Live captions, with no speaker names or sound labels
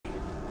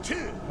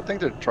think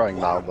they're trying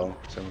now though.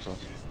 Same as us.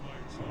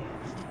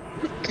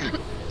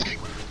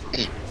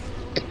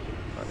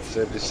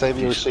 Save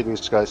your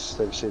CDs, guys.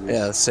 Save CDs.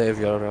 Yeah, save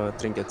your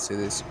trinket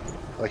CDs.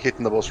 Like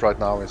hitting the boss right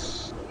now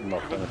is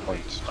not any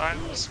point. I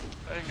was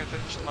paying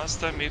attention last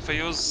time. If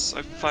I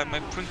find my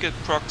trinket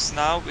procs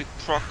now, it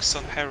procs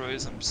on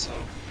heroism. So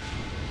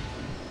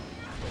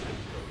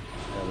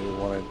Yeah, we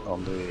want it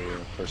on the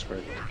first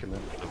break.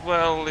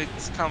 well, it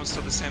comes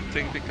to the same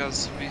thing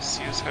because we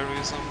use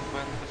heroism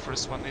when the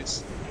first one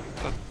is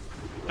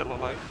still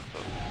alive.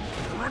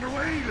 So Run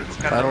away, little it's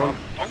kind of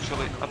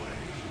actually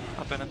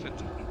a benefit.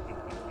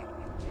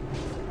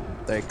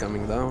 They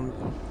coming down.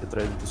 Get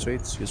ready to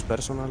switch. Use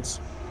personals.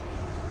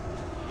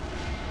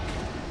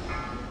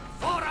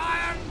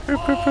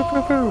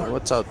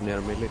 What's out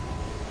near melee?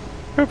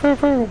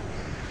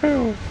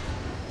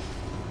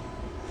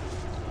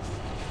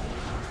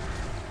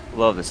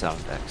 Love the sound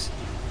effects.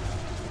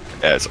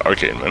 Yeah, it's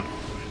arcane, man.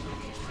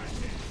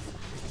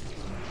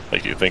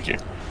 Thank you, thank you.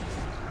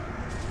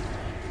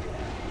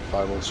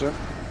 Fireball soon.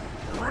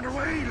 Run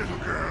away, little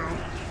girl.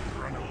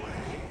 Run away.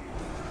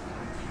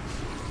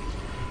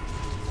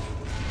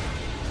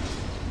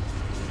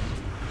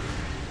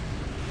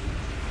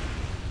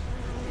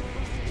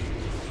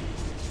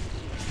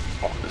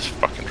 Oh, this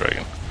fucking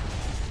dragon.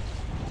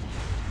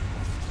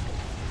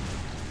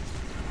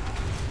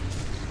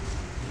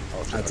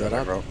 That's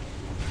that bro.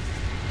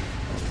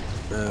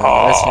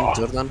 Res him,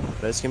 Jordan.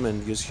 Res him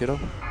and use hero.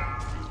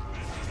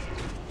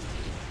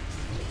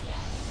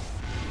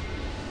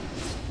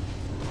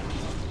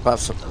 Buff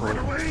some. Run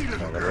away,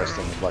 little I got rest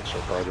on the black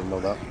circle, I didn't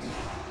know that.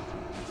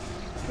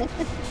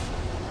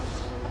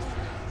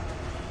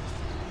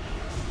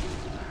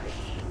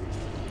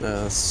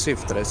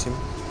 Shift res him.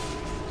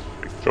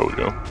 There we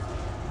go.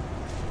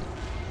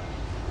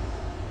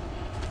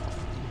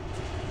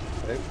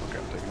 Okay,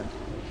 I'm taking it.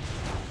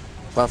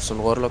 Buffs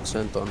on warlocks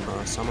and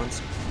on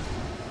summons.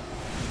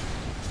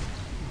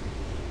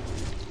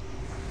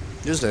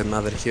 Use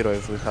another hero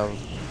if we have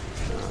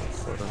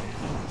for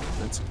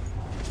that's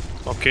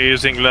Okay,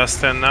 using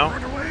last 10 now.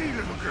 Run away,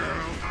 little girl.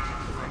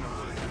 Run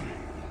away.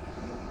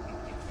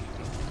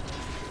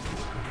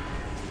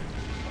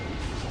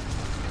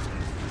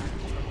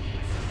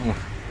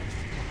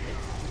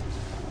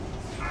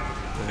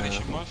 Finish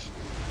him off.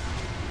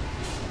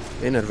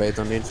 innervate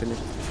on infinite.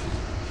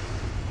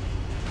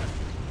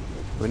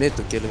 We need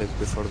to kill it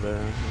before we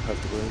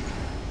have to go in.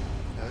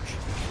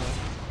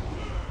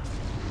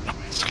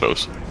 It's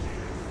close.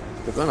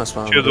 We're gonna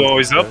spawn. Shield wall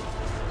is up.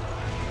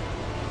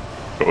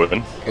 Go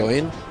in. Go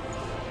in.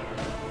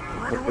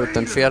 We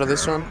can fear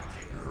this one.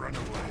 Run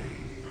away.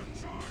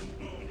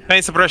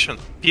 Pain suppression.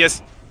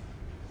 PS.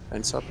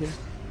 And up him.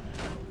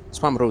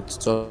 Spam root,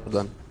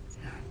 Jordan.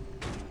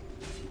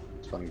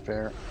 It's funny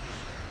fair.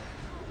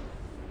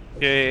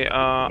 Okay,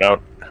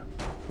 Out.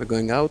 We're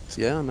going out,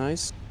 yeah,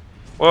 nice.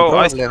 well,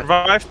 I Probably.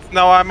 survived.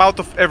 Now I'm out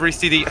of every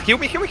CD. Heal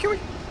me, heal me, heal me.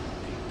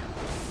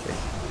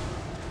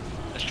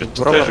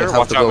 Probably Treasure, have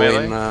watch to out go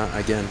melee. in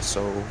again,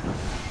 so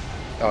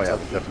Oh yeah,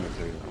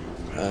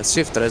 definitely.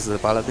 shift res the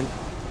paladin.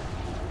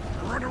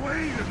 Run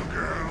away, little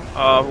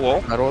girl.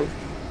 Wall. Roll.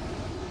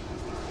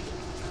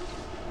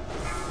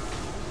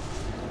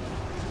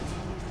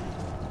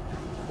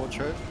 Watch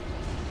out.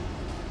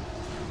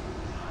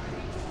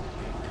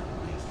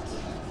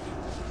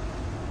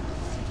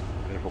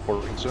 Ready for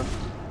porting soon?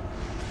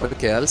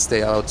 Okay, I'll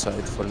stay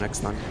outside for next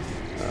time.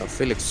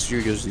 Felix, you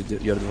use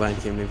your divine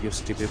team if you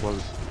see people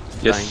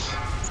dying.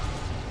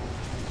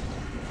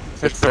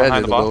 Get Just behind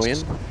ready the to go box.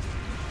 in.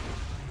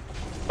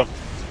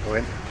 Go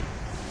in.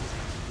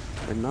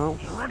 And now,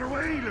 Run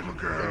away, little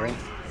girl. Go in.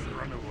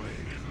 Run away.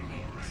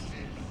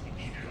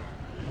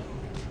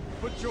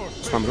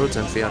 spam roots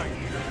and fear. I'm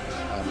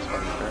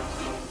funny fair.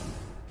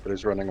 But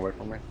he's running away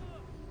from me.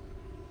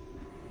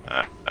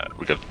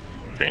 We got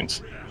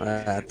chains.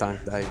 Tank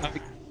died.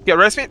 Yeah,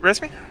 rest me,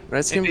 rest me.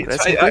 Res him, It's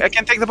res fine, him. I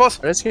can take the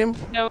boss. Res him.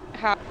 No,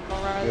 how?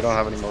 We don't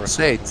have any more.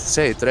 Say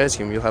it, res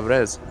him, you have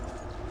res.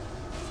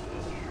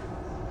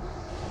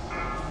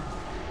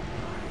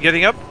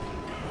 Getting up.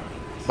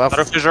 Buff.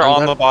 Artificer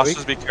on the Thunder, bosses,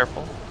 quick. be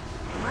careful.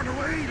 Run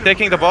away, little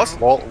Taking the boss.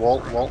 Wall.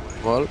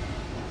 Wall.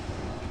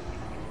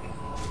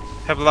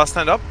 Have the last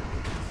stand up.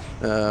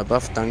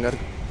 Buff Tangar.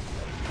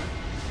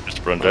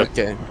 Just run dead.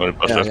 Okay. Only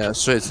boss Yeah, left. yeah,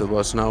 switch the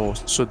boss now.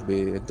 Should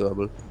be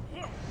doable.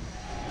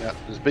 Yeah,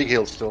 there's big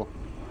heal still.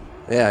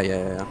 Yeah.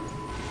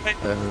 Hey.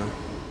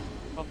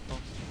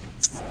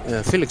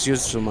 Felix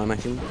used to mana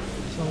him.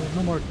 So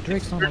no more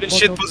drakes on You're the in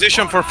shit bottom.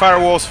 position for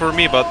firewalls for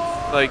me, but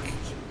like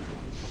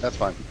That's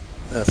fine.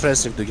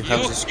 Fresif, do you have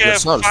You this have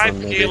yourself? 5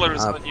 maybe?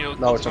 healers on you.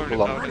 No, it's don't on worry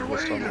pull about up. it. Run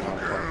away, little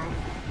girl.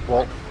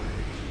 Wall.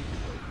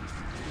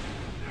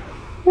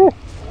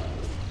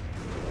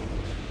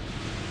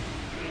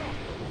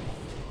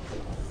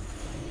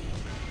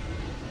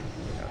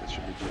 Yeah, this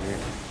should be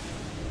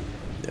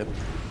GG. Yep.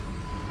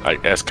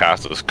 Like, as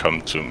casters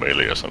come to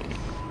melee or something.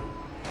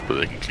 So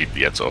they can keep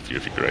the ads off you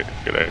if you get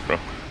aggro.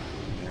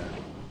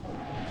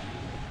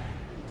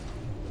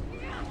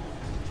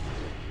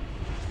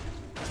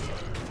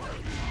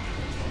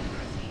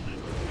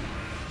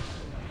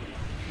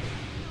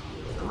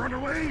 Run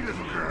away,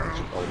 little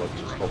girl. All about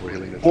just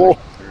overhealing the Oh. tank.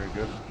 Very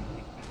good.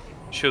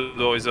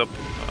 Shield always up.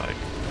 Like...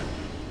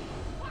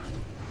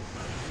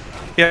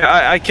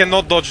 Yeah, I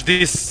cannot dodge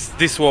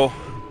this wall.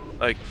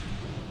 Like,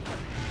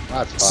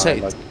 That's fine.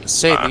 Sade, Like,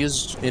 Sade,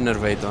 use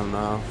Innervate on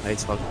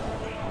 8 hog.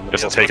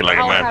 Just take it like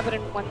a I'll man. have it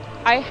in one.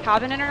 I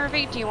have an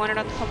innervate. Do you want it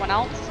on someone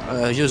else?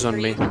 Use on Or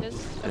me. use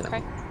his? Yeah.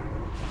 Okay.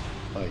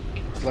 like,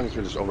 as long as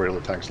we just overheal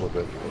the tanks a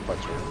little bit, we'll fight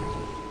through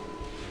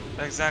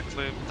it.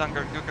 Exactly.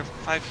 Danger, you have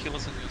 5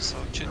 heals on you, so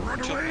chill.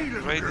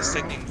 Raid is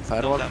taking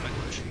Firewall. no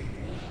damage.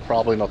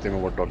 Probably not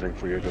even worth dodging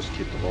for you, just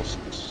keep the boss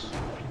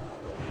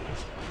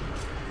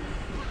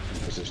in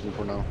position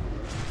for now.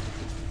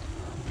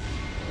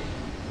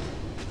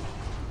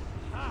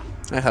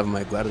 I have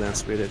my Guardian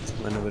Spirit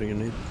whenever you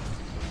need.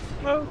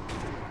 well...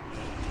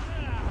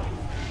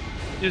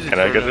 Use it Can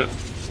I for get the- it?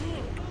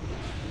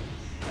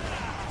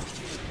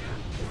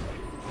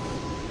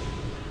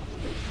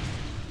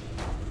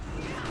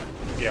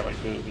 Yeah, like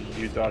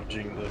you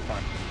dodging the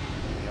tank.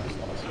 Yeah,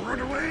 it's not a Run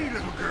away,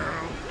 little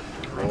girl.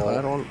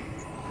 Firewall.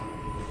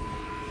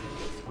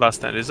 Last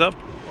stand is up.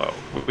 Well,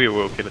 we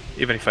will kill it.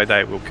 Even if I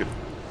die, we'll kill it.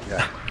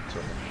 Yeah. So,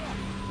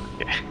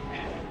 Yeah.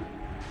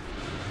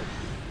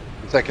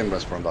 the second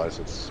best one dies,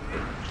 it's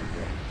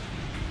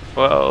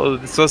Well,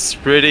 this was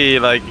pretty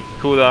like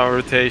cooldown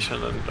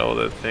rotation and all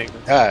that thing.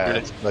 yeah, Really-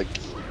 it's like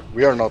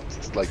we are not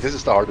like this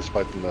is the hardest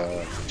fight in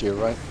the tier,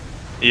 right?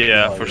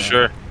 Yeah, Oh, for yeah.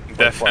 sure. Quite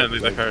Definitely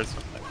the like- hurts.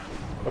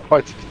 A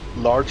quite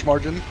large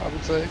margin, I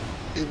would say,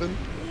 even.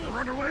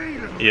 Run away,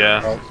 little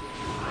Yeah.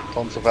 Uh,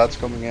 tons of ads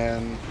coming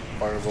in,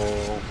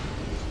 fireball,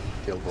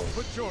 kill boss.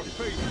 Put your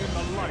face in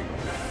the light.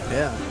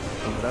 Yeah,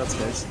 congrats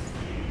guys.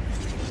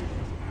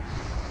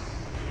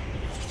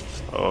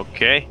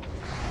 Okay.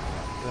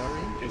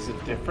 Is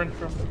it different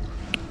from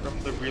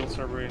the real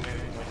server in any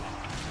like